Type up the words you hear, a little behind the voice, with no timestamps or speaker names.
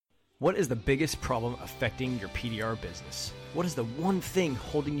What is the biggest problem affecting your PDR business? What is the one thing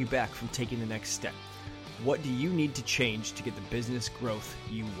holding you back from taking the next step? What do you need to change to get the business growth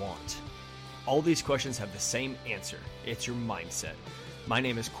you want? All these questions have the same answer. It's your mindset. My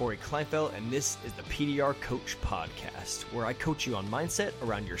name is Corey Kleinfeld, and this is the PDR Coach Podcast, where I coach you on mindset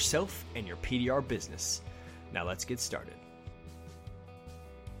around yourself and your PDR business. Now let's get started.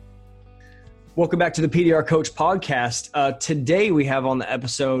 Welcome back to the PDR Coach Podcast. Today we have on the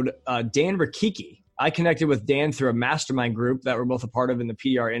episode Dan Rechichi. I connected with Dan through a mastermind group that we're both a part of in the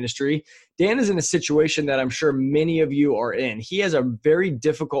PDR industry. Dan is in a situation that I'm sure many of you are in. He has a very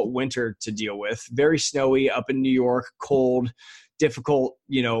difficult winter to deal with, very snowy up in New York, cold, difficult,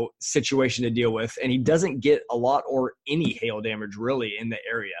 situation to deal with. And he doesn't get a lot or any hail damage really in the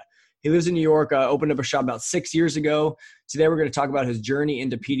area. He lives in New York, opened up a shop about 6 years ago. Today, we're going to talk about his journey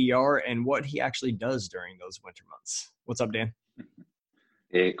into PDR and what he actually does during those winter months. What's up, Dan?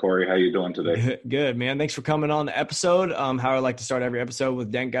 Hey, Corey. How you doing today? Good, man. Thanks for coming on the episode. How I like to start every episode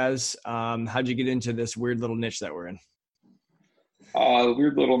with Dan, guys. How'd you get into this weird little niche that we're in? The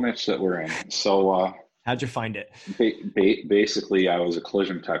weird little niche that we're in. So how'd you find it? Basically, I was a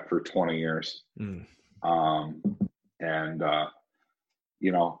collision tech for 20 years.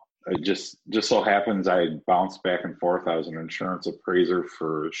 It just so happens I bounced back and forth. I was an insurance appraiser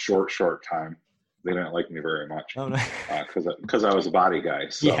for a short time. They didn't like me very much because I was a body guy.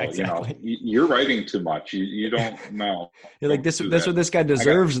 So, yeah, exactly. You're writing too much. You don't know. You're like, this what this guy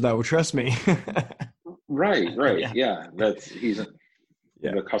deserves, though. Trust me. Right. Yeah. The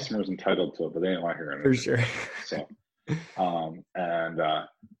customer's entitled to it, but they didn't want to hear it. For sure. So, going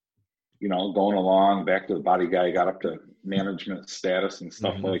along back to the body guy, got up to management status and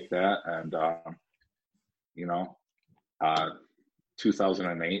stuff like that. And,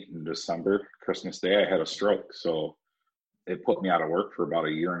 2008 in December, Christmas Day, I had a stroke. So it put me out of work for about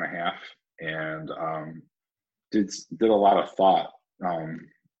a year and a half, and did a lot of thought on,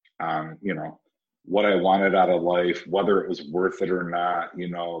 what I wanted out of life, whether it was worth it or not,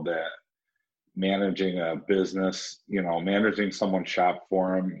 that managing a business, managing someone's shop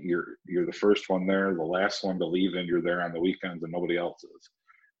for them, you're the first one there, the last one to leave, and you're there on the weekends and nobody else is.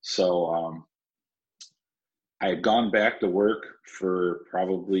 So I had gone back to work for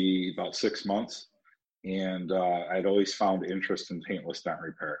probably about 6 months, and I'd always found interest in paintless dent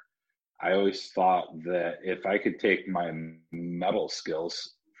repair. I always thought that if I could take my metal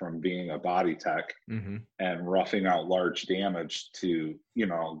skills from being a body tech and roughing out large damage to,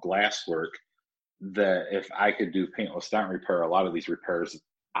 glass work, that if I could do paintless dent repair, a lot of these repairs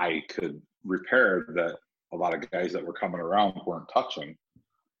I could repair that a lot of guys that were coming around weren't touching.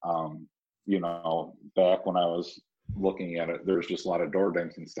 Back when I was looking at it, there was just a lot of door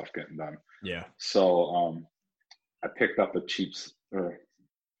dents and stuff getting done. Yeah. So I picked up a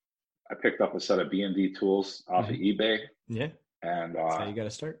set of B&D tools off of eBay. Yeah. And that's how you got to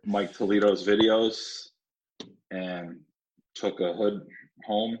start. Mike Toledo's videos, and took a hood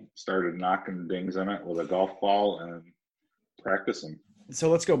home, started knocking dings in it with a golf ball and practicing. So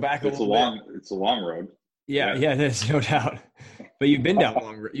let's go back It's a long road. Yeah, there's no doubt. But you've been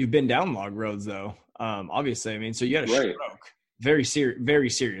down long roads though. Obviously, I mean, so you had a stroke. Very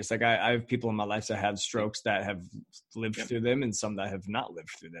serious. Like I have people in my life that have strokes that have lived through them, and some that have not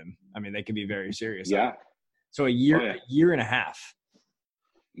lived through them. I mean, they can be very serious. Yeah. So a year and a half.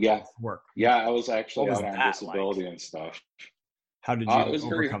 Yeah. Work. Yeah, I was actually out on disability and stuff. How did you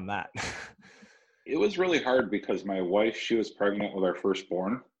overcome that? It was really hard because my wife, she was pregnant with our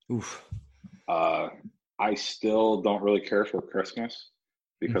firstborn. Oof. I still don't really care for Christmas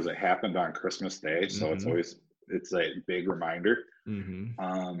because it happened on Christmas Day. So it's a big reminder.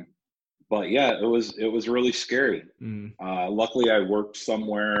 But yeah, it was really scary. Luckily I worked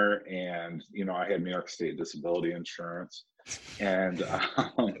somewhere, and, I had New York State disability insurance, and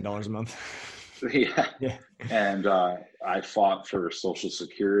 $100 a month. Yeah. And I fought for Social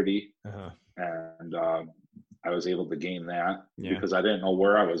Security, and I was able to gain that because I didn't know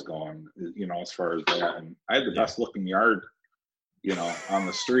where I was going, as far as that. And I had the best looking yard, on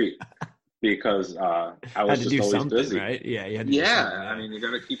the street because I was just always busy. Right? Yeah. You had to I mean, you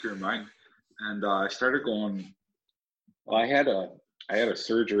got to keep your mind. And I started going, I had a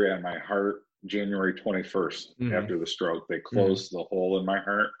surgery on my heart January 21st after the stroke. They closed the hole in my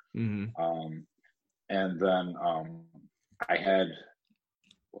heart. And then I had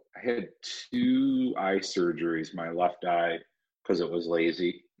 2 eye surgeries, my left eye, because it was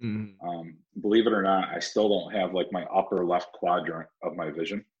lazy. Believe it or not, I still don't have like my upper left quadrant of my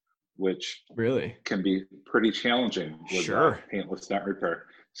vision, which really can be pretty challenging with paintless dent repair.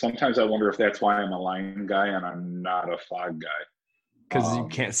 Sometimes I wonder if that's why I'm a line guy and I'm not a fog guy, Because you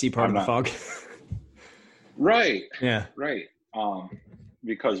can't see part of the fog. Right. Yeah. Right.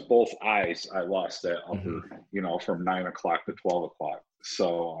 Because both eyes, I lost that upper, from 9 o'clock to 12 o'clock.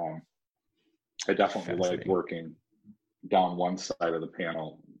 So I definitely like working down one side of the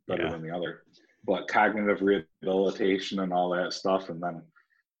panel better than the other. But cognitive rehabilitation and all that stuff. And then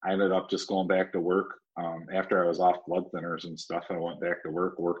I ended up just going back to work. After I was off blood thinners and stuff, I went back to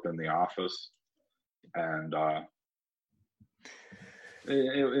work, worked in the office. And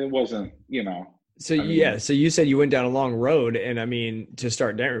it wasn't, So so you said you went down a long road, and I mean, to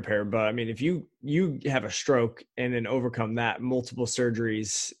start dent repair, but I mean, if you have a stroke and then overcome that, multiple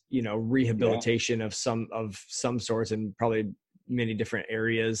surgeries, rehabilitation of some sorts, and probably many different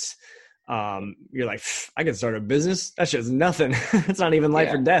areas, you're like, I could start a business. That's just nothing. It's not even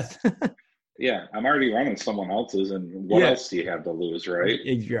life or death. Yeah, I'm already running someone else's, and what else do you have to lose, right?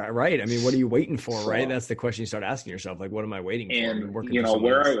 You're right. I mean, what are you waiting for, right? That's the question you start asking yourself. Like, what am I waiting for? And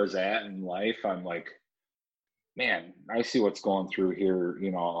where I was at in life, I'm like, man, I see what's going through here.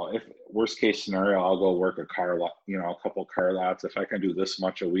 If worst case scenario, I'll go work a car lot, a couple car lots. If I can do this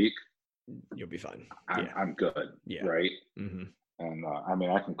much a week, you'll be fine. I'm good. Yeah. Right. Mm-hmm. And I mean,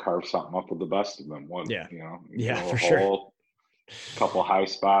 I can carve something up with the best of them. For sure. Couple high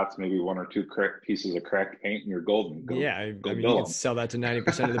spots, maybe one or two pieces of cracked paint, and you're golden. I mean, you can sell that to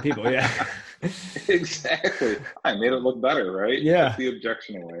 90% of the people. Yeah, exactly. I made it look better, right? Yeah, took the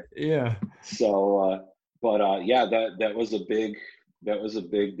objection away. Yeah. So, that was a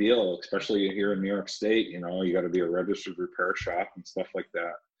big deal, especially here in New York State. You got to be a registered repair shop and stuff like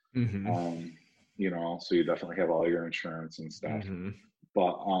that. Mm-hmm. So you definitely have all your insurance and stuff. Mm-hmm.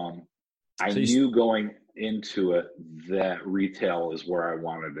 But I knew going into it that retail is where I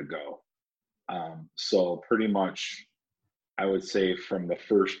wanted to go. So pretty much, I would say from the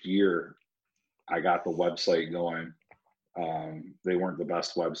first year, I got the website going. They weren't the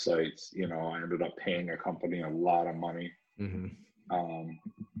best websites. I ended up paying a company a lot of money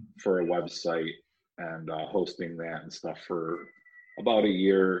for a website and hosting that and stuff for about a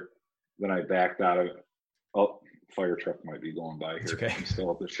year. Then I backed out of it. Oh, fire truck might be going by here. It's okay. I'm still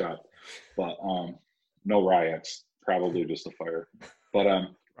at the shop, but no riots, probably just a fire. But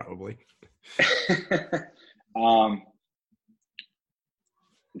probably.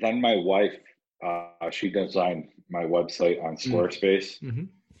 Then my wife, she designed my website on Squarespace,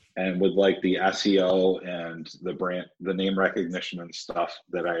 and with like the SEO and the brand, the name recognition and stuff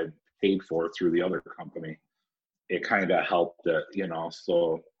that I had paid for through the other company, it kind of helped it,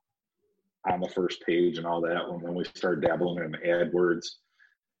 so on the first page and all that, when we started dabbling in AdWords,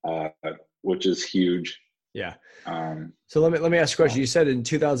 which is huge. Yeah. So let me ask you a question. You said in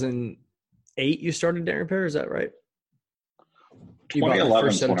 2008 you started dent repair, is that right? 2011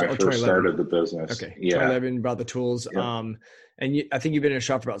 is when I first started the business. Okay. Yeah. 2011, you bought the tools. Yeah. And I think you've been in a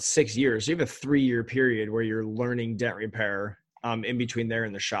shop for about 6 years. So you have a 3-year period where you're learning dent repair in between there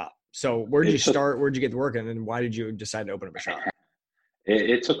and the shop. So where did you start? Where did you get to work? And then why did you decide to open up a shop?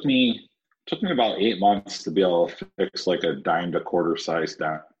 It took me about 8 months to be able to fix like a dime to quarter size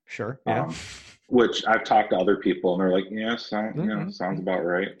dent. Sure. Yeah. Which I've talked to other people and they're like, yeah, sounds about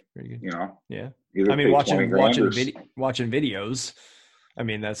right. Pretty good. Yeah. I mean, watching videos. I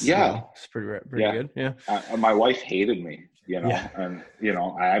mean, that's it's pretty good. Yeah. My wife hated me, and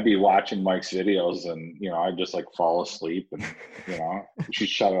I'd be watching Mike's videos and I'd just like fall asleep and she'd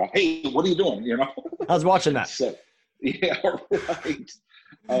shut it off. Hey, what are you doing? I was watching that. So, yeah, right.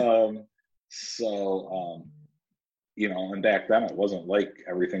 And back then it wasn't like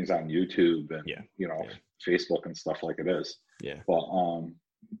everything's on YouTube and Facebook and stuff like it is. Yeah. But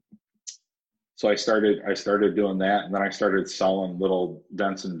so I started doing that, and then I started selling little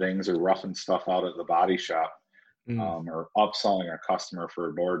dents and dings or roughing stuff out at the body shop, or upselling a customer for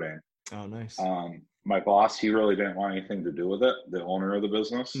a door ding. Oh, nice. My boss, he really didn't want anything to do with it, the owner of the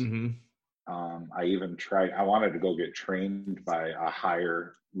business. I even tried, I wanted to go get trained by a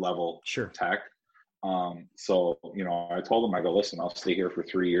higher level tech. So, I told him, I go, listen, I'll stay here for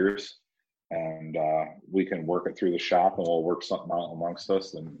 3 years and we can work it through the shop and we'll work something out amongst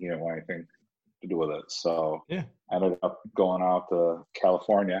us, and he didn't want anything to do with it. So I ended up going out to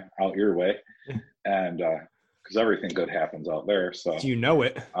California, out your way, and because everything good happens out there. So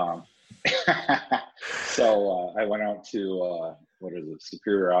it. So I went out to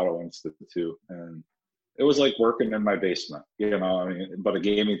Superior Auto Institute, and it was like working in my basement, but it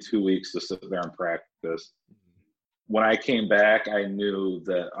gave me 2 weeks to sit there and practice. When I came back, I knew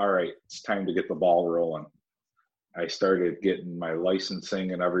that, all right, it's time to get the ball rolling. I started getting my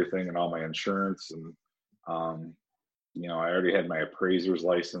licensing and everything and all my insurance. And, I already had my appraiser's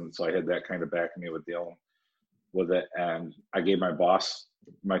license. So I had that kind of backing me with dealing with it. And I gave my boss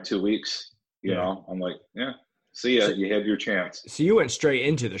my 2 weeks, you know, I'm like, yeah, see ya. You had your chance. So you went straight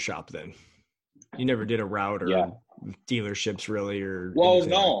into the shop then. You never did a route or dealerships really, or well,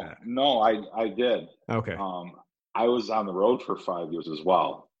 no, I did. Okay. I was on the road for 5 years as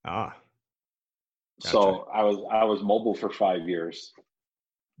well. Gotcha. So I was mobile for 5 years.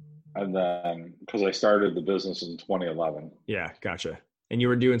 And then, because I started the business in 2011. Yeah, gotcha. And you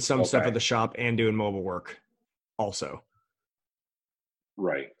were doing some stuff at the shop and doing mobile work also.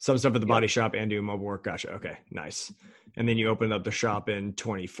 Right. Some stuff at the body shop and doing mobile work. Gotcha. Okay, nice. And then you opened up the shop in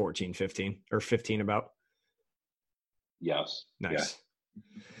 2014, 15, or 15 about? Yes. Nice.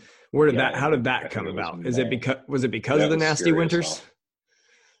 Yeah. Where did how did that come about? Was it because of the nasty winters?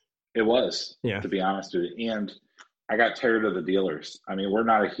 It was, to be honest with you. And I got tired of the dealers. I mean, we're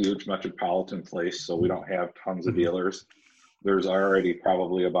not a huge metropolitan place, so we don't have tons of dealers. There's already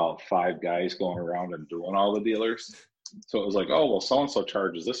probably about 5 guys going around and doing all the dealers. So it was like, oh, well, so-and-so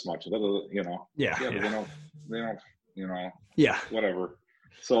charges this much, you know. Yeah. But they don't, you know. Yeah. Whatever.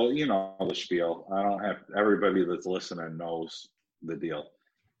 So, you know, the spiel. I don't have, everybody that's listening knows the deal.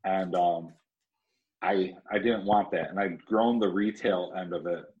 And I didn't want that. And I'd grown the retail end of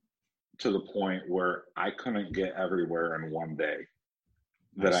it to the point where I couldn't get everywhere in one day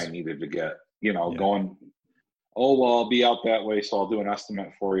that I needed to get, you know, going, oh, well, I'll be out that way, so I'll do an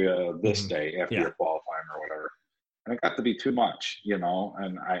estimate for you this day after you're qualifying or whatever. And it got to be too much, you know,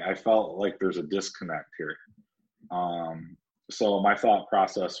 and I felt like there's a disconnect here. So my thought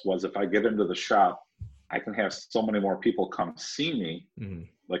process was, if I get into the shop, I can have so many more people come see me.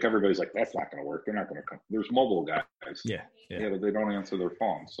 Like, everybody's like, that's not going to work. They're not going to come. There's mobile guys. Yeah, but they don't answer their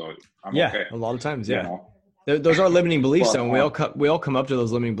phone. So I'm okay. A lot of times, you know? Those are limiting beliefs, though. And we all come up to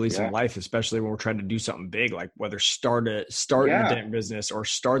those limiting beliefs in life, especially when we're trying to do something big, like whether start an event business or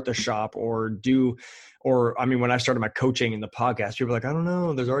start the shop or I mean, when I started my coaching in the podcast, people were like, I don't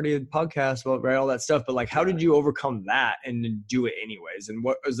know, there's already a podcast about all that stuff. But like, how did you overcome that and do it anyways? And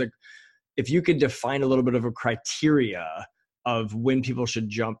what was like, if you could define a little bit of a criteria of when people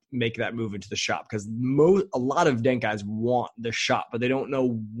should make that move into the shop, because a lot of dent guys want the shop, but they don't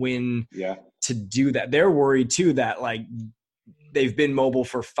know when to do that. They're worried too that like they've been mobile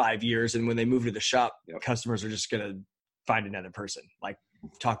for 5 years, and when they move to the shop, customers are just gonna find another person. Like,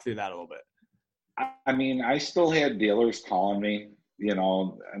 talk through that a little bit. I mean, I still had dealers calling me, you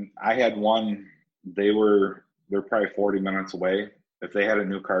know, and I had one. They're probably 40 minutes away. If they had a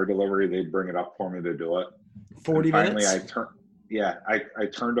new car delivery, they'd bring it up for me to do it. 40 minutes? Finally, I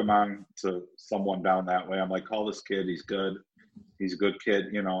turned them on to someone down that way. I'm like, call this kid. He's good. He's a good kid.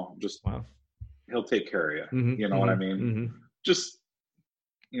 You know, just he'll take care of you. You know what I mean? Just,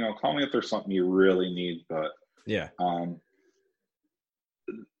 you know, call me if there's something you really need. But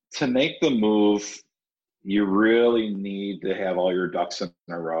to make the move, you really need to have all your ducks in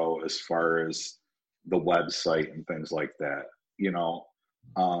a row as far as the website and things like that. You know,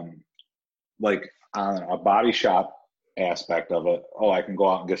 like on a body shop aspect of it, I can go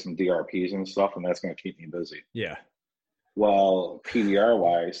out and get some DRPs and stuff, and that's going to keep me busy. Yeah. Well, PDR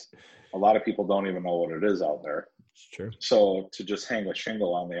wise, a lot of people don't even know what it is out there. It's true. So to just hang a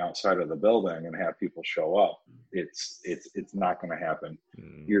shingle on the outside of the building and have people show up, it's not going to happen.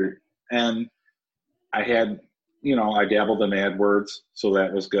 And I had, you know, I dabbled in AdWords, so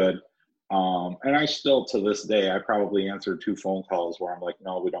that was good. And I still, to this day, I probably answered 2 phone calls where I'm like,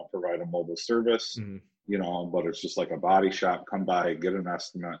 no, we don't provide a mobile service, you know, but it's just like a body shop. Come by, get an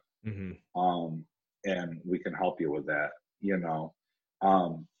estimate, and we can help you with that. You know,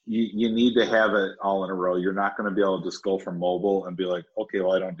 you need to have it all in a row. You're not going to be able to just go from mobile and be like, okay,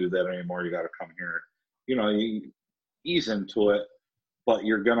 well, I don't do that anymore. You got to come here. You know, you ease into it, but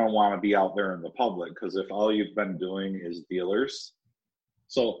you're going to want to be out there in the public, because if all you've been doing is dealers,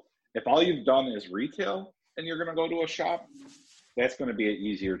 so if all you've done is retail and you're going to go to a shop, that's going to be an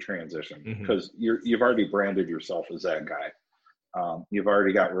easier transition, because you've already branded yourself as that guy. You've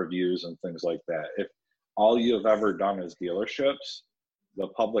already got reviews and things like that. If all you've ever done is dealerships, the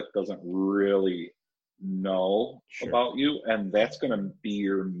public doesn't really know about you, and that's going to be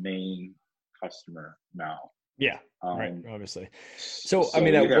your main customer now. Yeah, right, obviously. So I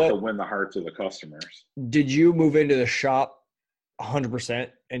mean, you have to win the hearts of the customers. Did you move into the shop 100%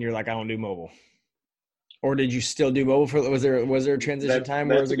 and you're like, I don't do mobile? Or did you still do mobile was there a transition time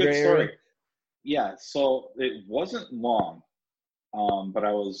where it was a gray area? Yeah, so it wasn't long, but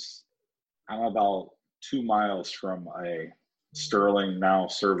I'm about 2 miles from a Sterling, now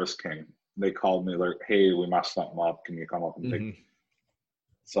Service King. They called me like, hey, we messed something up. Can you come up and take?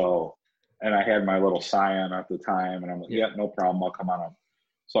 So, and I had my little Scion at the time, and I'm like, yeah, no problem. I'll come on up.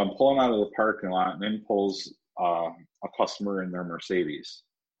 So I'm pulling out of the parking lot, and in pulls a customer in their Mercedes.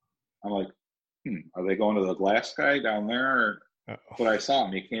 I'm like, are they going to the glass guy down there? But I saw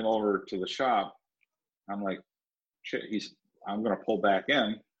him. He came over to the shop. I'm like, shit, I'm going to pull back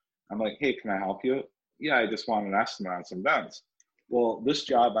in. I'm like, hey, can I help you? Yeah, I just want an estimate on some vents. Well, this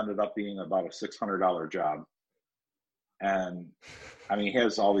job ended up being about a $600 job. And I mean, he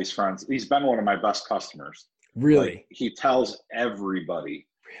has all these friends. He's been one of my best customers. Really? Like, he tells everybody,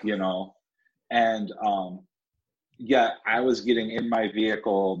 you know, and yeah, I was getting in my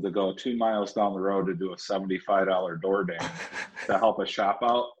vehicle to go 2 miles down the road to do a $75 door dam to help a shop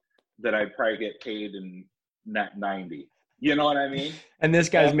out that I'd probably get paid in net 90. You know what I mean? And this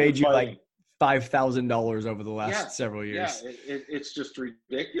guy's made you like $5,000 over the last several years. Yeah, it's just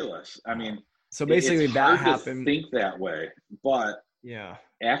ridiculous. I mean, so basically it's that hard happened. To think that way, but yeah,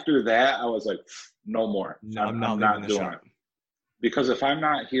 after that, I was like, no more. No, I'm not doing it. Because if I'm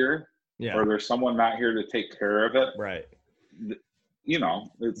not here, or there's someone not here to take care of it, right? You know,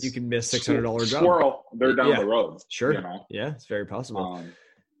 you can miss $600 job. Squirrel, they're down the road. Sure. You know? Yeah, it's very possible.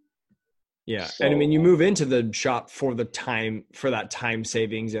 Yeah. So, and I mean, you move into the shop for that time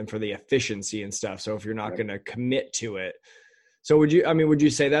savings and for the efficiency and stuff. So if you're not going to commit to it, so would you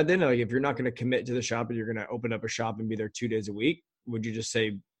say that then? Like, if you're not going to commit to the shop and you're going to open up a shop and be there 2 days a week, would you just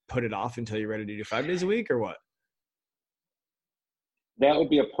say, put it off until you're ready to do 5 days a week, or what? That would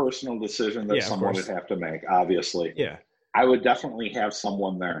be a personal decision that someone would have to make, obviously. Yeah. I would definitely have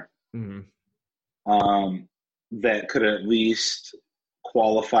someone there that could at least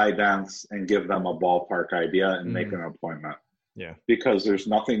qualify dents and give them a ballpark idea and make an appointment. Yeah. Because there's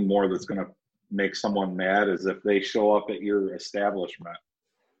nothing more that's going to make someone mad as if they show up at your establishment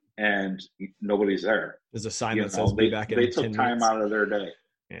and nobody's there. There's a sign that says be back in 10 minutes. They took time out of their day.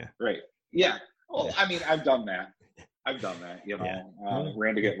 Yeah. Right. Yeah. Well, I mean, I've done that, you know,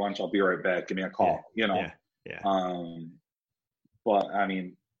 ran to get lunch. I'll be right back. Give me a call, you know? Yeah. But I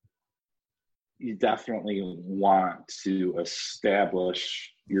mean, you definitely want to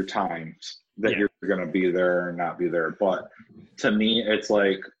establish your times that you're going to be there or not be there. But to me, it's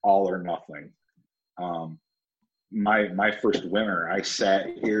like all or nothing. My first winter, I sat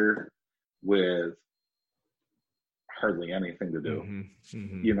here with hardly anything to do.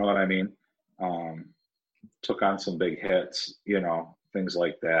 You know what I mean? Took on some big hits, you know, things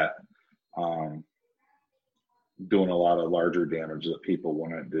like that. Doing a lot of larger damage that people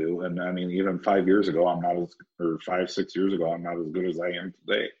wouldn't do. And I mean, even 5 years ago, 6 years ago, I'm not as good as I am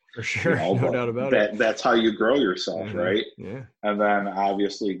today. For sure. You know, no doubt about it. That's how you grow yourself, right? Yeah. And then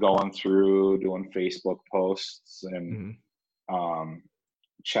obviously going through doing Facebook posts and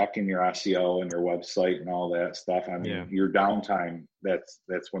checking your SEO and your website and all that stuff. I mean, your downtime, that's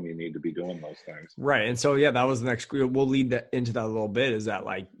when you need to be doing those things. Right. And so, that was the next, we'll lead into that a little bit, is that,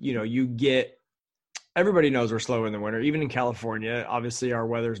 like, you know, everybody knows we're slower in the winter. Even in California, obviously our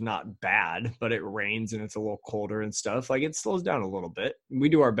weather's not bad, but it rains and it's a little colder and stuff. Like, it slows down a little bit. We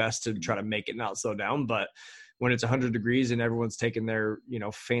do our best to try to make it not slow down, but when it's 100 degrees and everyone's taking their, you know,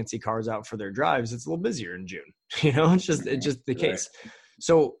 fancy cars out for their drives, it's a little busier in June. You know, it's just the case.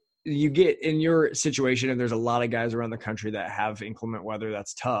 So you get in your situation, and there's a lot of guys around the country that have inclement weather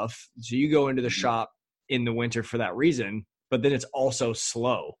that's tough. So you go into the shop in the winter for that reason, but then it's also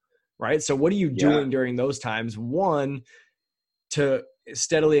slow. Right. So what are you doing during those times? One, to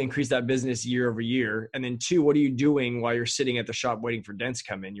steadily increase that business year over year. And then two, what are you doing while you're sitting at the shop waiting for dents to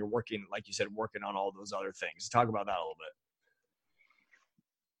come in? You're working, like you said, working on all those other things. Talk about that a little bit.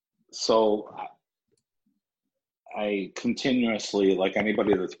 So I continuously, like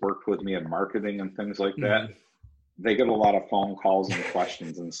anybody that's worked with me in marketing and things like that, they get a lot of phone calls and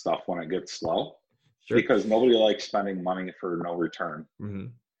questions and stuff when it gets slow, because nobody likes spending money for no return.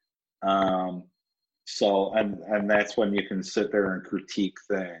 So, and that's when you can sit there and critique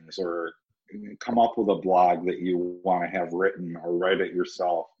things or come up with a blog that you want to have written or write it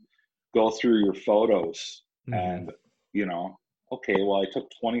yourself, go through your photos and, you know, okay, well, I took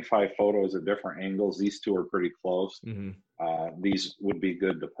 25 photos at different angles. These two are pretty close. These would be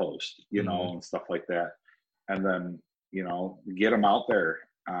good to post, you know, and stuff like that. And then, you know, get them out there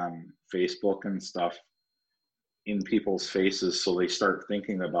on Facebook and stuff in people's faces, so they start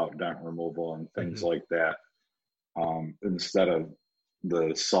thinking about dent removal and things like that, instead of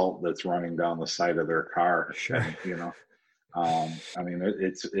the salt that's running down the side of their car. And, you know, I mean,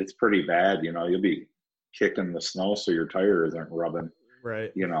 it's pretty bad. You know, you'll be kicking the snow so your tire isn't rubbing,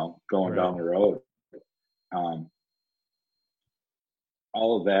 you know, going down the road.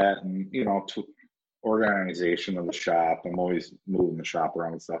 All of that, and, you know, to organization of the shop. I'm always moving the shop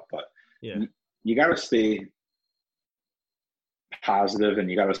around and stuff, but you got to stay positive and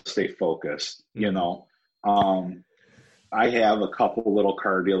you got to stay focused. You know, I have a couple little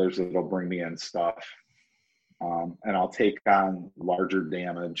car dealers that'll bring me in stuff. And I'll take on larger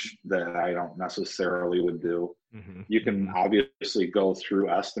damage that I don't necessarily would do. Mm-hmm. You can obviously go through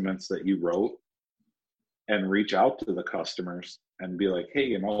estimates that you wrote and reach out to the customers and be like, hey,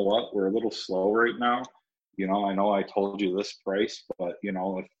 you know what? We're a little slow right now. I know I told you this price, but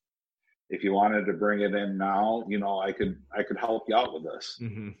if you wanted to bring it in now, I could help you out with this,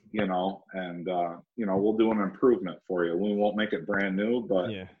 Mm-hmm. And we'll do an improvement for you. We won't make it brand new, but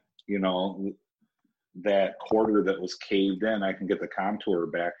Yeah. That quarter that was caved in, I can get the contour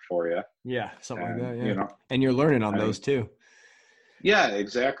back for you. Yeah. Something like that. Yeah. And you're learning on those too. Yeah,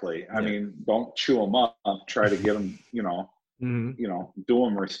 exactly. I mean, don't chew them up. Try to get them, Mm-hmm. Do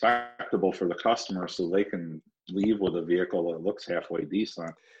them respectable for the customer so they can leave with a vehicle that looks halfway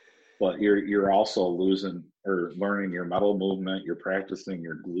decent. But you're also losing or learning your metal movement. You're practicing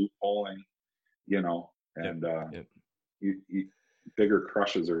your glue pulling, and you bigger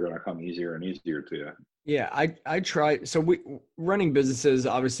crushes are going to come easier and easier to you. Yeah, I try. So we running businesses,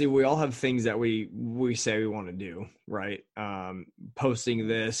 obviously we all have things that we say we want to do, right? Posting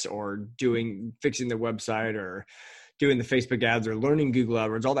this or fixing the website or doing the Facebook ads or learning Google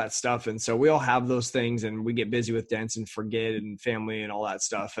AdWords, all that stuff. And so we all have those things and we get busy with dents and forget and family and all that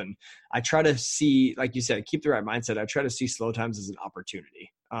stuff. And I try to see, like you said, keep the right mindset. I try to see slow times as an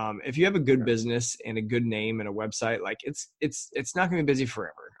opportunity. If you have a good business and a good name and a website, like it's not going to be busy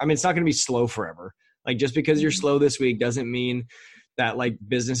forever. I mean, it's not going to be slow forever. Like just because you're slow this week doesn't mean that like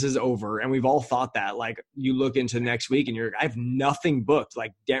business is over. And we've all thought that. Like you look into next week and I have nothing booked.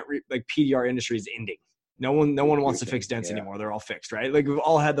 Like PDR industry is ending. No one wants to fix dents anymore. They're all fixed, right? Like we've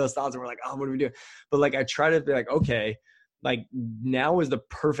all had those thoughts and we're like, oh, what do we do? But like I try to be like, okay, like now is the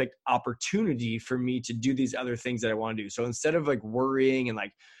perfect opportunity for me to do these other things that I want to do. So instead of like worrying and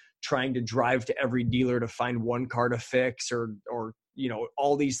like trying to drive to every dealer to find one car to fix or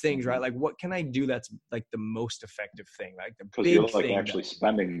all these things, right? Like what can I do that's like the most effective thing? Like the big you're like thing actually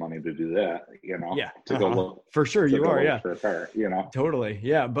spending money to do that, to go look for sure. You are, yeah, for a car, totally.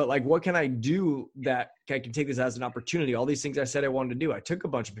 Yeah. But like, what can I do that I can take this as an opportunity? All these things I said I wanted to do. I took a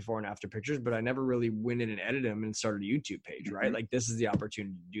bunch of before and after pictures, but I never really went in and edited them and started a YouTube page, right? Mm-hmm. Like this is the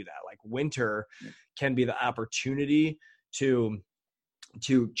opportunity to do that. Like winter can be the opportunity to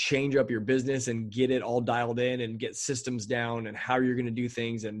change up your business and get it all dialed in and get systems down and how you're going to do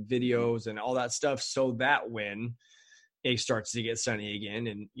things and videos and all that stuff. So that when it starts to get sunny again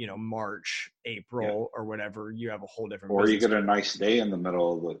in, March, April or whatever, you have a whole different or business. You get a nice day in the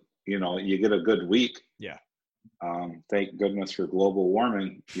middle of the, you get a good week. Yeah. Thank goodness for global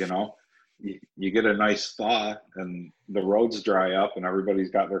warming, you get a nice thaw and the roads dry up and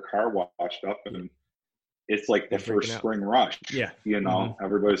everybody's got their car washed up and it's like the first spring rush. Yeah.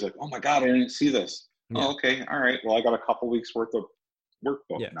 Everybody's like, oh my God, I didn't see this. Yeah. Oh, okay. All right. Well, I got a couple weeks worth of work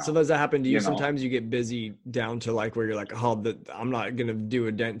book now. So does that happen to you? Sometimes you get busy down to like where you're like, oh, I'm not going to do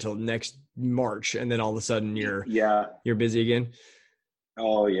a dent until next March. And then all of a sudden you're busy again.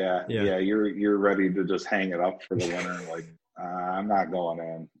 Oh yeah. You're ready to just hang it up for the winter. Like, I'm not going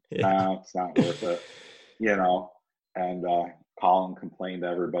in. No, it's not worth it, and call and complain to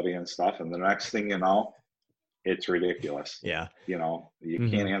everybody and stuff. And the next thing you know, it's ridiculous. Yeah. You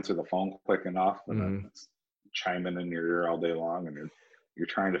can't answer the phone quick enough and it's chiming in your ear all day long and you're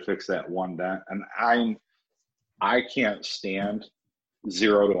trying to fix that one dent. And I can't stand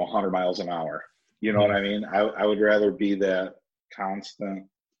 0 to 100 miles an hour. You know what I mean? I would rather be that constant,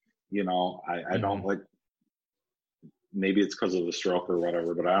 I don't like, maybe it's because of the stroke or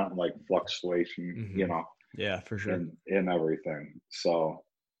whatever, but I don't like fluctuation, Yeah, for sure. In everything. So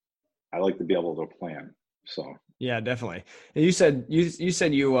I like to be able to plan. So yeah, definitely. And you said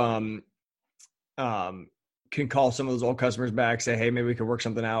you can call some of those old customers back, say, hey, maybe we could work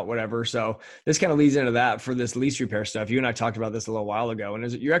something out, whatever. So this kind of leads into that for this lease repair stuff. You and I talked about this a little while ago, and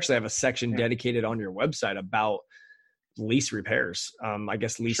you actually have a section dedicated on your website about lease repairs. I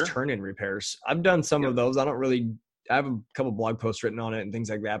guess lease turn-in repairs. I've done some of those. I have a couple blog posts written on it and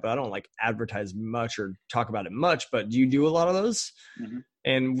things like that, but I don't like advertise much or talk about it much. But do you do a lot of those? Mm-hmm.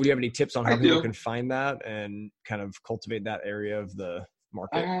 And would you have any tips on how people can find that and kind of cultivate that area of the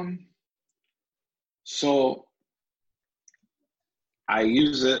market? So I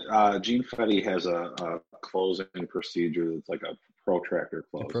use it. Gene Fetty has a closing procedure that's like a protractor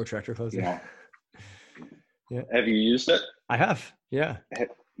close. A protractor close, yeah. Have you used it? I have, yeah.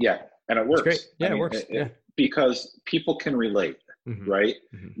 Yeah, and it works. It's great. Yeah, it works, because people can relate, right?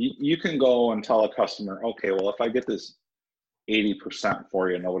 Mm-hmm. You can go and tell a customer, okay, well, if I get this 80%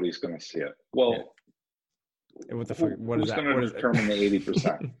 for you, nobody's going to see it. Well, what the fuck? What who's going to determine the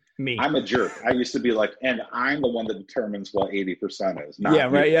 80%? Me. I'm a jerk. I used to be like, and I'm the one that determines what 80% is. Not yeah,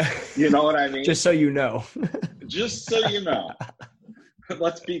 right. you. Yeah. You know what I mean? Just so you know. Just so you know.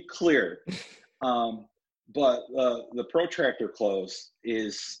 Let's be clear. But the protractor close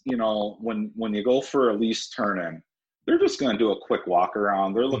is, when you go for a lease turn in, they're just going to do a quick walk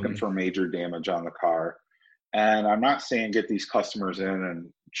around. They're looking for major damage on the car. And I'm not saying get these customers in and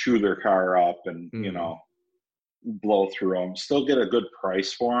chew their car up and, blow through them. Still get a good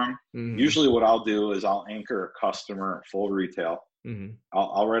price for them. Usually what I'll do is I'll anchor a customer at full retail.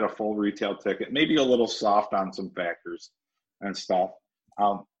 I'll write a full retail ticket, maybe a little soft on some factors and stuff.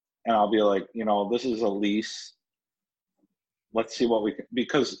 And I'll be like, this is a lease. Let's see what we can,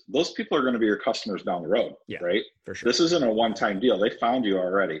 because those people are going to be your customers down the road, right? For sure. This isn't a one-time deal. They found you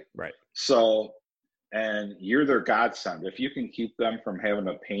already. Right. So, and you're their godsend. If you can keep them from having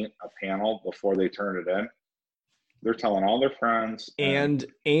to paint a panel before they turn it in, they're telling all their friends. And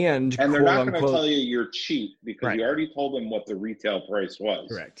they're not going to tell you you're cheap because you already told them what the retail price was.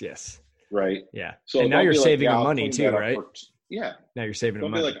 Correct. Yes. Right. Yeah. So and now you're saving like, them money too, right? Yeah. Now you're saving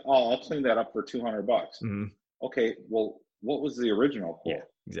them money. money. Be like, I'll clean that up for $200. Okay. Well, what was the original quote? Yeah,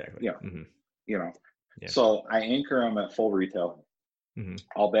 exactly. Yeah. So I anchor them at full retail.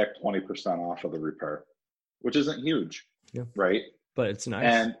 I'll back 20% off of the repair, which isn't huge. Yeah. Right. But it's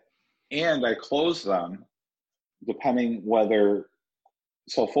nice. And I close them depending whether,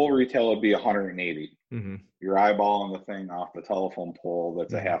 so full retail would be 180. You're eyeballing the thing off the telephone pole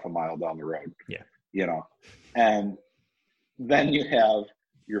that's a half a mile down the road. Yeah. And then you have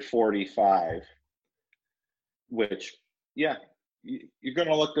your 45, which, you're going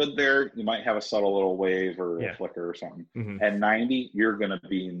to look good there. You might have a subtle little wave or a flicker or something. At 90, you're going to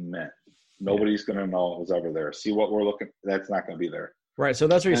be mint. Nobody's going to know it was ever there. See what we're looking, that's not going to be there. Right. So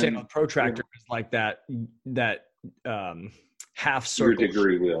that's what you're saying. A protractor is like that half circle. Your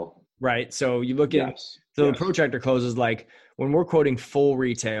degree wheel. Right. So you look at, the protractor close is like when we're quoting full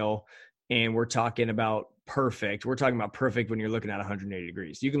retail and we're talking about perfect, we're talking about perfect when you're looking at 180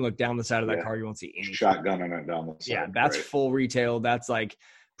 degrees. You can look down the side of that car. You won't see anything. Shotgunning it down the side. Yeah. That's full retail. That's like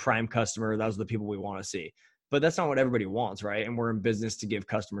prime customer. Those are the people we want to see. But that's not what everybody wants, right? And we're in business to give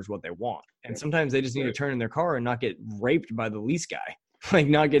customers what they want. And sometimes they just need to turn in their car and not get raped by the lease guy, like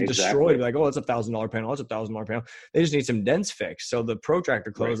not get destroyed. Like, oh, it's $1,000 panel. It's $1,000 panel. They just need some dents fixed. So the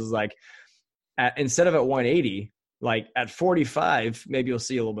protractor close is like, instead of at 180, like at 45, maybe you'll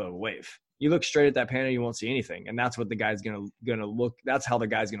see a little bit of a wave. You look straight at that panel, you won't see anything. And that's what the guy's gonna look. That's how the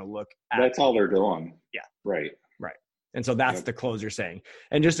guy's gonna look at. That's all they're doing. Yeah. Right. And so that's the close you're saying.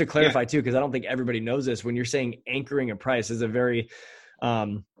 And just to clarify too, because I don't think everybody knows this, when you're saying anchoring a price is a very,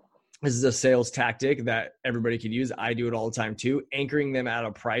 this is a sales tactic that everybody could use. I do it all the time too. Anchoring them at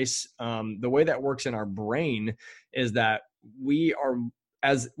a price. The way that works in our brain is that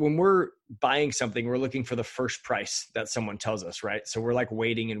when we're buying something, we're looking for the first price that someone tells us, right? So we're like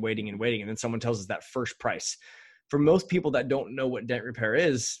waiting and waiting and waiting. And then someone tells us that first price. For most people that don't know what dent repair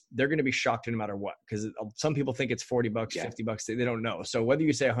is, they're going to be shocked no matter what, because some people think it's $40, $50. They don't know. So whether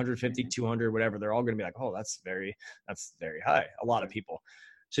you say 150, 200, whatever, they're all going to be like, oh, that's very high. A lot of people.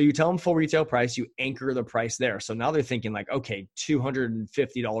 So you tell them full retail price, you anchor the price there. So now they're thinking like, okay,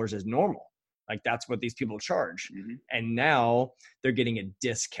 $250 is normal. Like that's what these people charge. And now they're getting a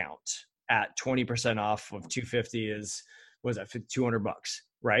discount at 20% off of 250 was that $200,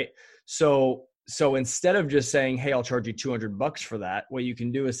 right? So instead of just saying, hey, I'll charge you $200 for that, what you can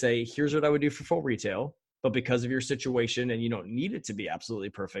do is say, here's what I would do for full retail, but because of your situation and you don't need it to be absolutely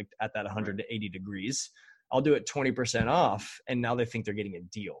perfect at that 180 degrees, I'll do it 20% off. And now they think they're getting a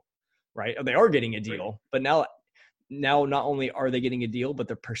deal, right? Or they are getting a deal, but now not only are they getting a deal, but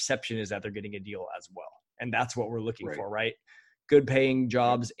the perception is that they're getting a deal as well. And that's what we're looking for, right? Good paying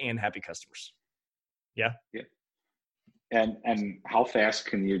jobs and happy customers. Yeah. Yeah. And how fast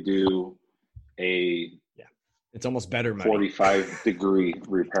can you do it's almost better money. 45 degree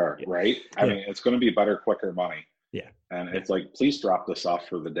repair, right? I mean, it's going to be better, quicker money. Yeah. And it's like, please drop this off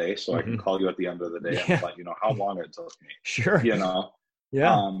for the day so I can call you at the end of the day and let you know how long it took me. Sure.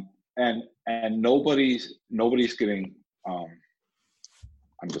 Yeah. And nobody's getting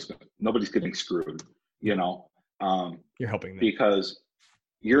nobody's getting screwed, you're helping them because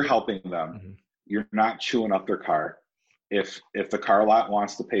you're helping them. You're not chewing up their car. If the car lot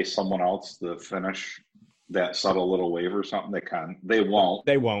wants to pay someone else to finish that subtle little wave or something, they can. They won't.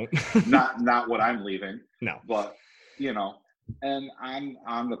 Not what I'm leaving. No. But and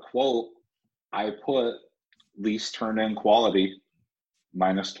on the quote, I put lease turn in quality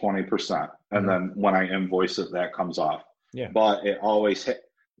minus 20%, and then when I invoice it, that comes off. Yeah. But it always hit.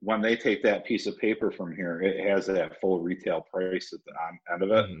 when they take that piece of paper from here, it has that full retail price at the end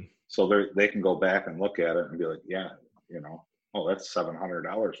of it. Mm-hmm. So they can go back and look at it and be like, yeah, oh, that's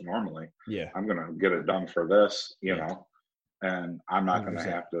 $700 normally. Yeah. I'm going to get it done for this, you know, and I'm not going to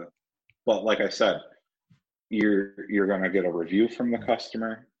have to. But like I said, you're going to get a review from the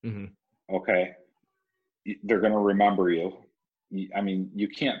customer. Mm-hmm. Okay. They're going to remember you. I mean, you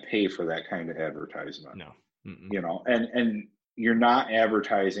can't pay for that kind of advertisement. No. Mm-mm. You know, and you're not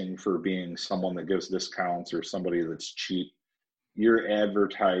advertising for being someone that gives discounts or somebody that's cheap. You're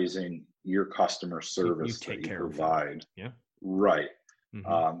advertising your customer service you take that you care provide. Of yeah. Right.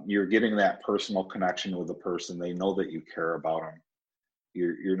 Mm-hmm. You're getting that personal connection with the person. They know that you care about them.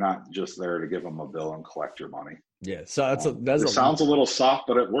 You're not just there to give them a bill and collect your money. Yeah. So it sounds a little soft,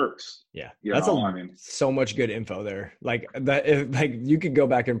 but it works. Yeah. So much good info there. Like that, like you could go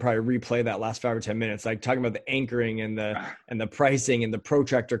back and probably replay that last 5 or 10 minutes, like talking about the anchoring and the pricing and the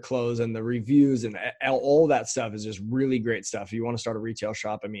protractor close and the reviews and all that stuff is just really great stuff. If you want to start a retail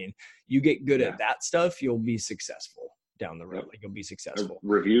shop, I mean, you get good at that stuff, you'll be successful down the road. Yep. Like you'll be successful.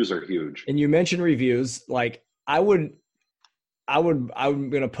 Reviews are huge. And you mentioned reviews. Like I'm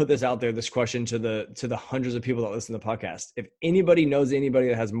going to put this out there, this question to the hundreds of people that listen to the podcast. If anybody knows anybody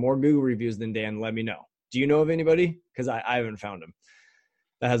that has more Google reviews than Dan, let me know. Do you know of anybody? Because I haven't found him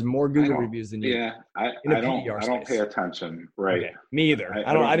that has more Google reviews than you. Yeah, I don't pay attention. Right. Okay. Me either.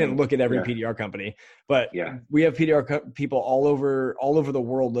 I didn't look at every PDR company, but we have PDR people all over the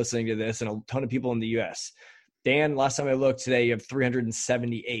world listening to this, and a ton of people in the US. Dan, last time I looked today, you have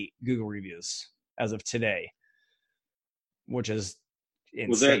 378 Google reviews as of today, which is insane.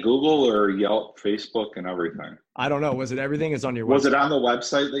 Was that Google or Yelp, Facebook, and everything? I don't know. Was it everything? It's on your website. Was it on the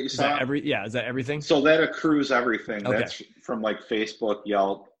website that you saw? Is that everything? So that accrues everything. Okay. That's from like Facebook,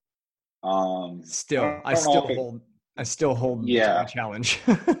 Yelp. I still hold the challenge.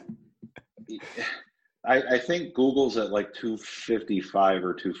 I think Google's at like 255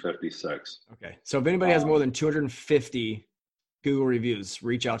 or 256. Okay. So if anybody has more than 250 Google reviews,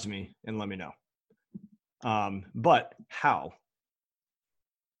 reach out to me and let me know. But how?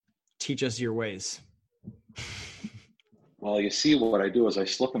 Teach us your ways. Well, you see, what I do is I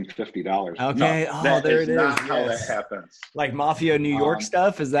slip them $50. Okay. There it is. Not how that happens. Like Mafia New York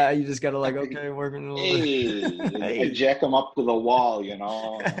stuff? Is that you just got to working a little hey, jack them up to the wall, you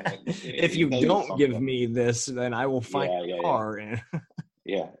know. If you don't give me this, then I will find a car.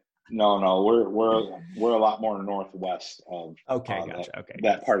 Yeah. No, we're a lot more northwest of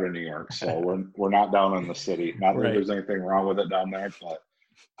that part of New York. So we're not down in the city. Not that there's anything wrong with it down there, but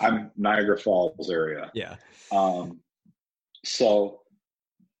I'm Niagara Falls area. Yeah. So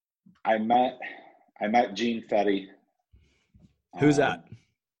I met Gene Fetty. Who's that?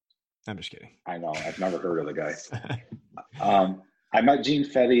 I'm just kidding. I know. I've never heard of the guy. I met Gene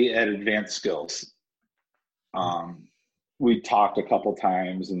Fetty at Advanced Skills. We talked a couple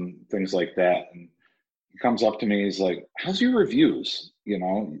times and things like that. And he comes up to me. He's like, "How's your reviews? You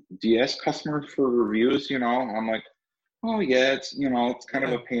know, do you ask customers for reviews? You know?" I'm like, "Oh yeah, it's kind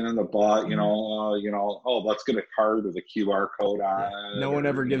of a pain in the butt. Oh, let's get a card with a QR code on it." No one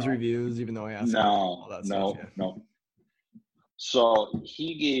ever gives reviews, even though I ask. No. So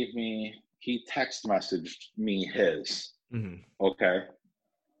he text messaged me his. Mm-hmm. Okay.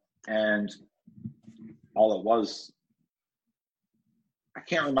 And all it was, I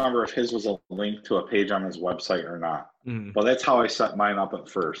can't remember if his was a link to a page on his website or not. Mm-hmm. But that's how I set mine up at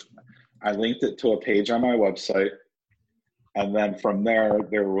first. I linked it to a page on my website. And then from there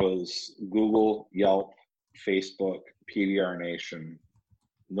was Google, Yelp, Facebook, PDR Nation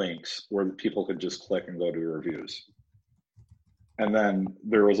links where people could just click and go to reviews. And then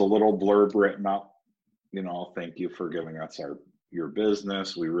there was a little blurb written up, "Thank you for giving us your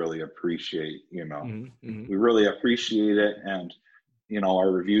business. We really appreciate, mm-hmm. we really appreciate it. And,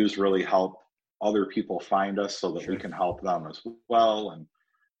 our reviews really help other people find us so that we can help them as well."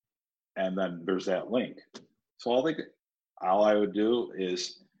 And then there's that link. So all I would do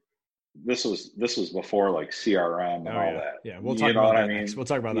is, this was before like CRM and all that. Yeah, we'll talk about that next. We'll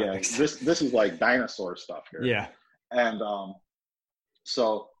talk about that next. This is like dinosaur stuff here. Yeah. And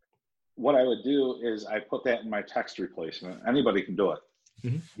so what I would do is I put that in my text replacement. Anybody can do it.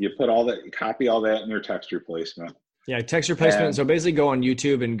 Mm-hmm. You copy all that in your text replacement. Yeah, text replacement. So basically go on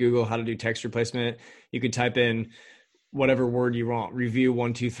YouTube and Google how to do text replacement. You could type in whatever word you want, review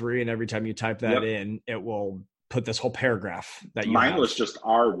 1, 2, 3, and every time you type that in, it will put this whole paragraph that you Mine was just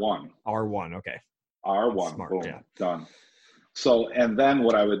R1. R1, okay. R1, smart, boom, done. So, and then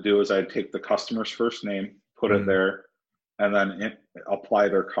what I would do is I'd take the customer's first name, put it there, and then apply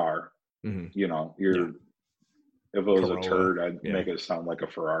their car. Mm-hmm. If it was a Corolla. turd, I'd make it sound like a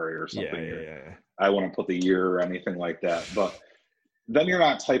Ferrari or something. Yeah. I wouldn't put the year or anything like that. But then you're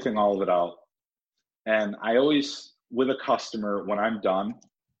not typing all of it out. And I always, with a customer, when I'm done,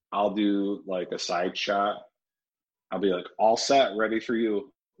 I'll do like a side shot. I'll be like, all set, ready for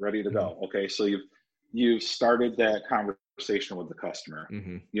you, ready to go. Okay, so you've started that conversation with the customer.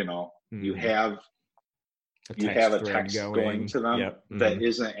 You know, you have a text going to them that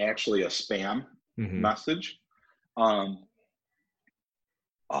isn't actually a spam message.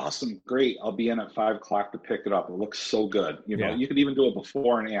 Awesome, great. I'll be in at 5:00 to pick it up. It looks so good. You know, you could even do it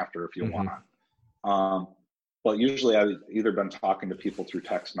before and after if you want. But usually I've either been talking to people through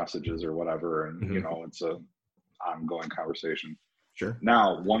text messages or whatever, and you know, it's a ongoing conversation. Sure.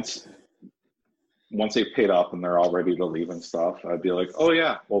 Now, once they've paid up and they're all ready to leave and stuff, I'd be like, oh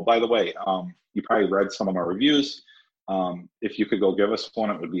yeah, well, by the way, you probably read some of my reviews. If you could go give us one,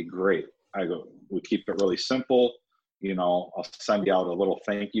 it would be great. We keep it really simple. You know, I'll send you out a little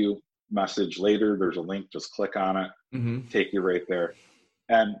thank you message later. There's a link, just click on it, take you right there.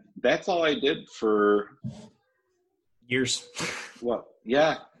 And that's all I did for years. What?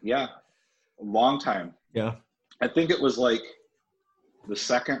 Yeah. A long time. Yeah. I think it was like the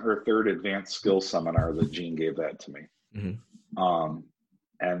second or third advanced skills seminar that Gene gave that to me.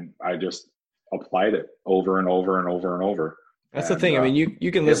 And I just applied it over and over and over and over. That's the thing. I mean,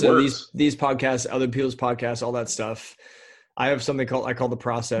 you can listen to these podcasts, other people's podcasts, all that stuff. I have something I call the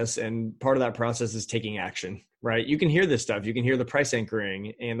process, and part of that process is taking action, right? You can hear this stuff. You can hear the price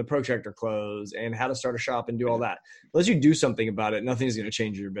anchoring and the protractor close and how to start a shop and do all that. Unless you do something about it, nothing's going to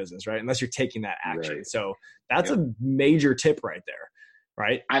change your business, right? Unless you're taking that action. Right. So that's a major tip right there,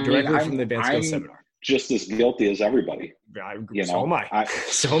 right? Directly from the advanced skills seminar. Just as guilty as everybody. So am I.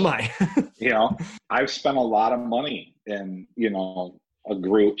 So am I. You know, I've spent a lot of money in, you know,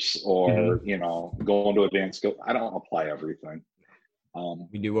 groups or, you know, going to advanced skills. I don't apply everything.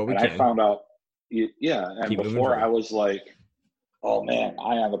 We do what we can. I found out, and before I was like, oh man,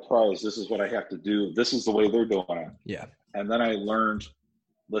 eye on the prize. This is what I have to do. This is the way they're doing it. Yeah. And then I learned,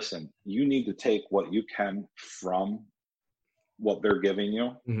 listen, you need to take what you can from what they're giving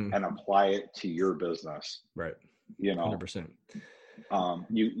you and apply it to your business. Right. You know, 100%.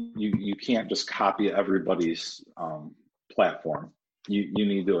 You can't just copy everybody's platform. You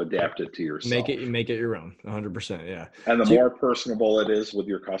need to adapt it to yourself. Make it your own. 100%. Yeah. And the more personable it is with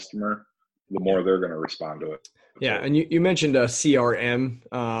your customer, the more they're going to respond to it. Yeah. And you mentioned a CRM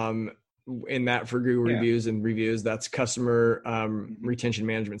in that for Google reviews and reviews. That's customer retention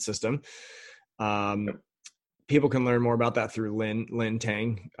management system. People can learn more about that through Lynn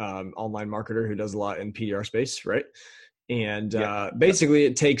Tang, online marketer who does a lot in PDR space, right? And basically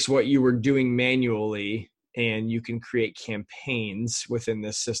it takes what you were doing manually and you can create campaigns within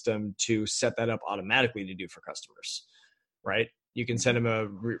this system to set that up automatically to do for customers, right? You can send them a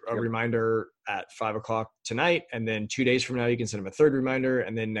reminder at 5:00 tonight, and then 2 days from now, you can send them a third reminder.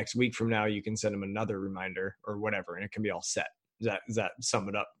 And then next week from now, you can send them another reminder or whatever, and it can be all set. Does that sum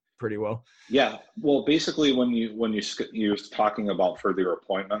it up pretty well? Yeah. Well, basically when you're talking about for their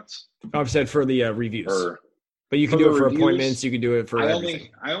appointments, I've said for the reviews, but you can do it for reviews, appointments. You can do it for everything.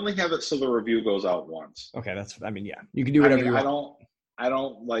 I only have it so the review goes out once. Okay. You can do whatever you want. I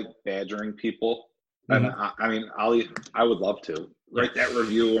don't like badgering people. And I would love to write that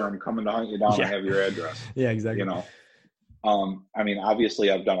review where I'm coming to hunt you down and have your address. Yeah, exactly. You know,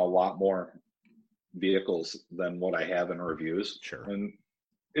 obviously I've done a lot more vehicles than what I have in reviews. Sure. And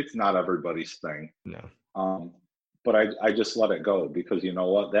it's not everybody's thing. No. But I just let it go because you know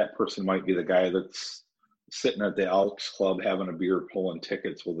what? That person might be the guy that's sitting at the Elks Club having a beer, pulling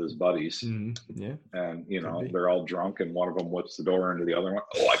tickets with his buddies. Yeah. And, you know, they're all drunk and one of them whips the door into the other one.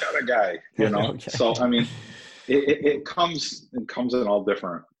 Oh, I got a guy, you know? Okay. So, I mean, it comes in all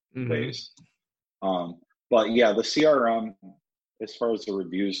different ways. But yeah, the CRM, as far as the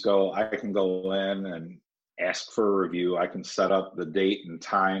reviews go, I can go in and ask for a review. I can set up the date and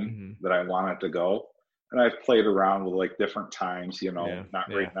time that I want it to go. And I've played around with like different times, you know,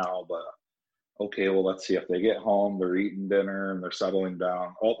 not right now, but okay, well, let's see if they get home, they're eating dinner and they're settling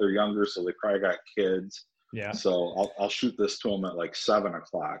down. Oh, they're younger, so they probably got kids. Yeah. So I'll shoot this to them at like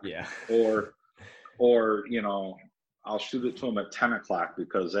 7:00. Yeah. Or, you know, I'll shoot it to them at 10:00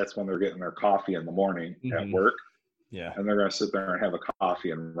 because that's when they're getting their coffee in the morning at work. Yeah. And they're going to sit there and have a coffee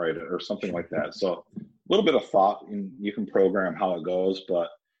and write it or something like that. So a little bit of thought, and you can program how it goes, but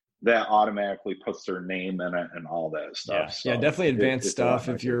that automatically puts their name in it and all that stuff. Yeah, definitely advanced stuff.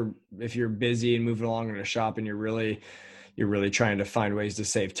 If you're busy and moving along in a shop and you're really, you're really trying to find ways to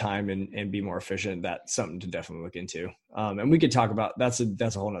save time and be more efficient, that's something to definitely look into. And we could talk about, that's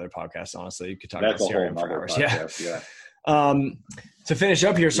a whole nother podcast. Honestly, you could talk about CRM for hours. Podcast, yeah. To finish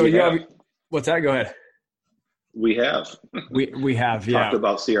up here. So what's that? Go ahead. We have talked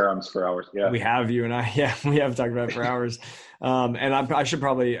about CRMs for hours. Yeah, we have, you and I. Yeah, we have talked about it for hours. And I should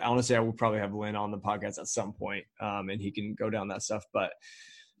probably, honestly, I will probably have Lynn on the podcast at some point, and he can go down that stuff. But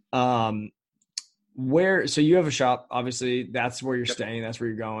so you have a shop, obviously that's where you're staying. That's where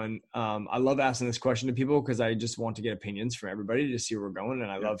you're going. I love asking this question to people because I just want to get opinions from everybody to see where we're going. And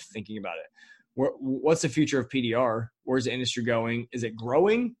I love thinking about it. What's the future of PDR? Where's the industry going? Is it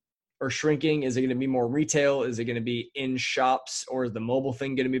growing or shrinking? Is it going to be more retail? Is it going to be in shops, or is the mobile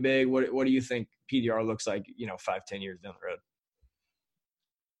thing going to be big? What do you think PDR looks like, 5-10 years down the road?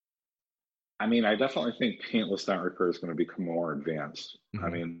 I mean, I definitely think paintless dent repair is going to become more advanced. Mm-hmm. I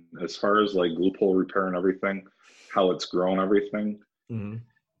mean, as far as like glue pull repair and everything, how it's grown everything, mm-hmm.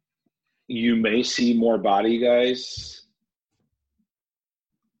 You may see more body guys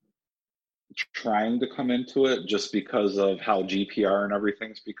trying to come into it just because of how GPR and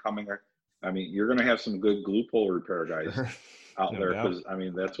everything's becoming. I mean, you're going to have some good glue pull repair guys out there because, I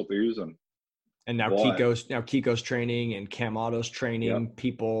mean, that's what they're using. And now Kiko's training and Cam Auto's training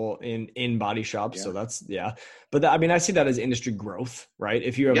people in body shops. Yeah. So that's, but I mean, I see that as industry growth, right?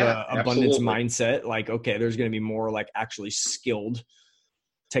 If you have a abundance mindset, like, okay, there's going to be more like actually skilled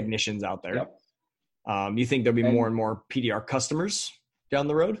technicians out there. Yep. You think there'll be more and more PDR customers down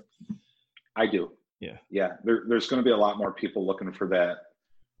the road? I do. Yeah. There's going to be a lot more people looking for that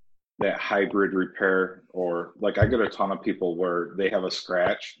hybrid repair, or like I get a ton of people where they have a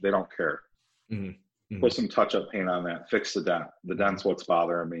scratch, they don't care. Mm-hmm. Mm-hmm. Put some touch-up paint on that, fix the dent. The dent's what's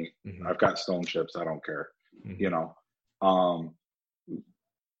bothering me. Mm-hmm. I've got stone chips, I don't care. Mm-hmm.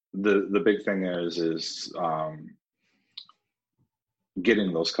 The big thing is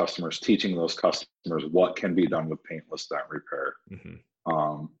getting those customers, teaching those customers what can be done with paintless dent repair.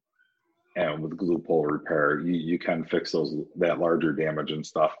 Mm-hmm. And with glue pull repair, you can fix that larger damage and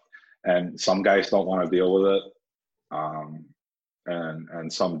stuff. And some guys don't want to deal with it.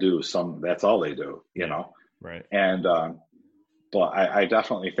 And some do. Some, that's all they do, Right. And but I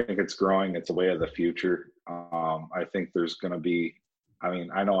definitely think it's growing. It's a way of the future. I think there's going to be, I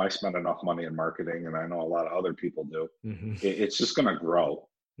mean, I know I spend enough money in marketing, and I know a lot of other people do. Mm-hmm. It's just going to grow.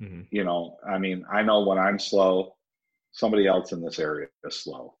 Mm-hmm. I mean, I know when I'm slow, somebody else in this area is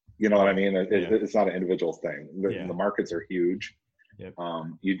slow. You know what I mean? It's not an individual thing. The markets are huge. Yep.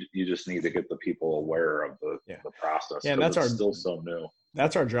 You just need to get the people aware of the process. Yeah, and that's still so new.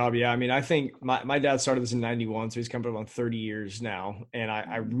 That's our job. Yeah. I mean, I think my dad started this in 91, so he's come up on 30 years now. And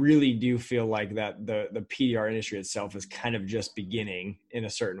I really do feel like that the PDR industry itself is kind of just beginning in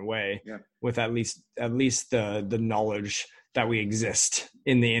a certain way with at least the knowledge that we exist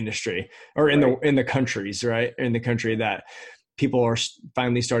in the industry, or in the countries, right? In the country, that people are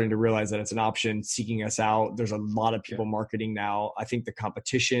finally starting to realize that it's an option, seeking us out. There's a lot of people marketing now. I think the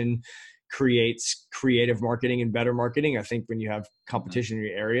competition creates creative marketing and better marketing. I think when you have competition in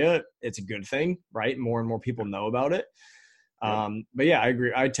your area, it's a good thing, right? More and more people know about it. But yeah, I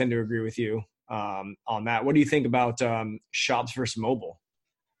agree. I tend to agree with you on that. What do you think about shops versus mobile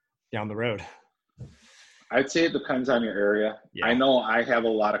down the road? I'd say it depends on your area. Yeah. I know I have a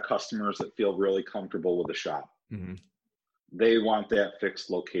lot of customers that feel really comfortable with the shop. Mm-hmm. They want that fixed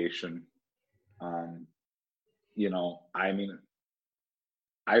location. I mean,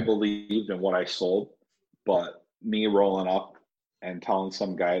 I believed in what I sold, but me rolling up and telling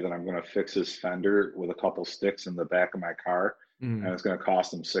some guy that I'm going to fix his fender with a couple sticks in the back of my car, and it's going to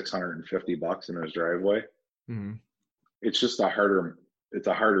cost him $650 in his driveway. Mm-hmm. It's just a harder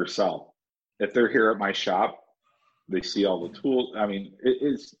sell. If they're here at my shop, they see all the tools. I mean,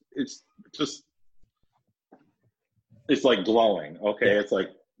 it's like glowing. Okay. Yeah. It's like,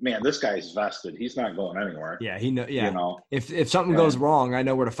 man, this guy's vested. He's not going anywhere. Yeah. If something goes wrong, I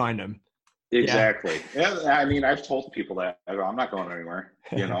know where to find him. Exactly. Yeah. I mean, I've told people that I'm not going anywhere,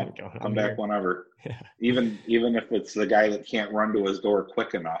 come back whenever, even if it's the guy that can't run to his door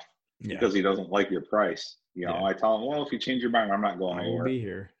quick enough because he doesn't like your price. I tell him, well, if you change your mind, I'm not going anywhere. I'll be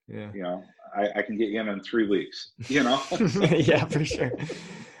here. Yeah. I can get you in 3 weeks, Yeah, for sure.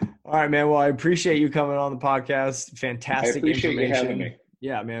 All right, man. Well, I appreciate you coming on the podcast. Fantastic I appreciate information. You having me.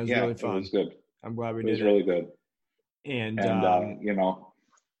 Yeah, man. It was really fun. It was good. I'm glad we did it. It was really good. And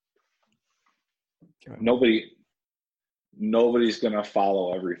nobody's going to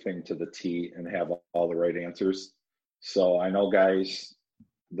follow everything to the T and have all the right answers. So I know guys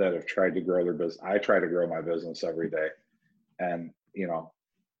that have tried to grow their business. I try to grow my business every day. And,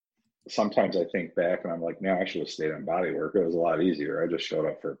 sometimes I think back and I'm like, man, I should have stayed in body work. It was a lot easier. I just showed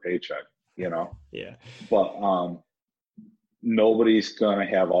up for a paycheck, you know? Yeah. But nobody's going to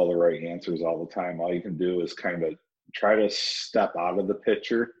have all the right answers all the time. All you can do is kind of try to step out of the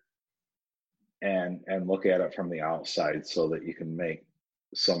picture and look at it from the outside so that you can make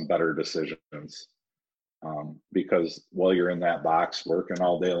some better decisions. Because while you're in that box working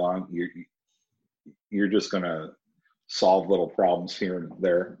all day long, you're just going to solve little problems here and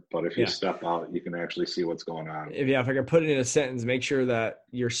there. But if you step out, you can actually see what's going on. If I could put it in a sentence, make sure that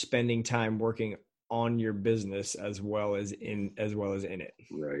you're spending time working on your business as well as in it.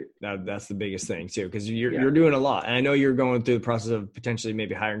 Right. That's the biggest thing too, because you're doing a lot. And I know you're going through the process of potentially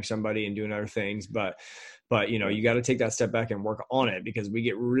maybe hiring somebody and doing other things, but you know, you got to take that step back and work on it, because we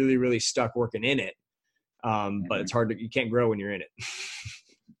get really, really stuck working in it. But it's hard you can't grow when you're in it.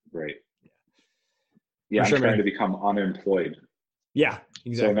 Right. Yeah. I'm trying to become unemployed. Yeah,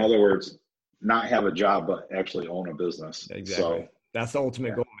 exactly. So in other words, not have a job, but actually own a business. Exactly. So that's the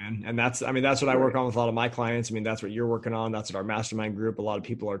ultimate goal, man. And that's what I work on with a lot of my clients. I mean, that's what you're working on. That's what our mastermind group, a lot of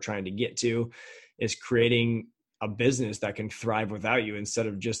people are trying to get to, is creating a business that can thrive without you instead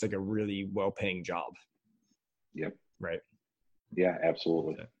of just like a really well-paying job. Yep. Right. Yeah,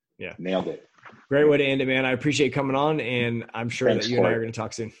 absolutely. Yeah. Nailed it. Great way to end it, man. I appreciate you coming on, and I'm sure Thanks, that you and I are going to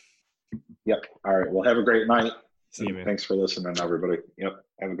talk soon. Yep. All right. Well, have a great night. See you, man. Thanks for listening, everybody. Yep.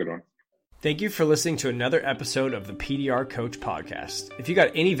 Have a good one. Thank you for listening to another episode of the PDR Coach Podcast. If you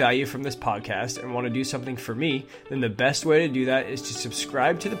got any value from this podcast and want to do something for me, then the best way to do that is to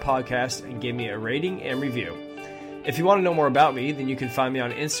subscribe to the podcast and give me a rating and review. If you want to know more about me, then you can find me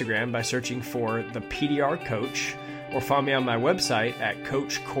on Instagram by searching for the PDR Coach, or find me on my website at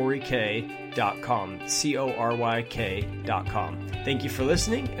coachcoryk.com, CORYK.com. Thank you for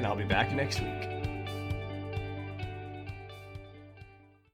listening, and I'll be back next week.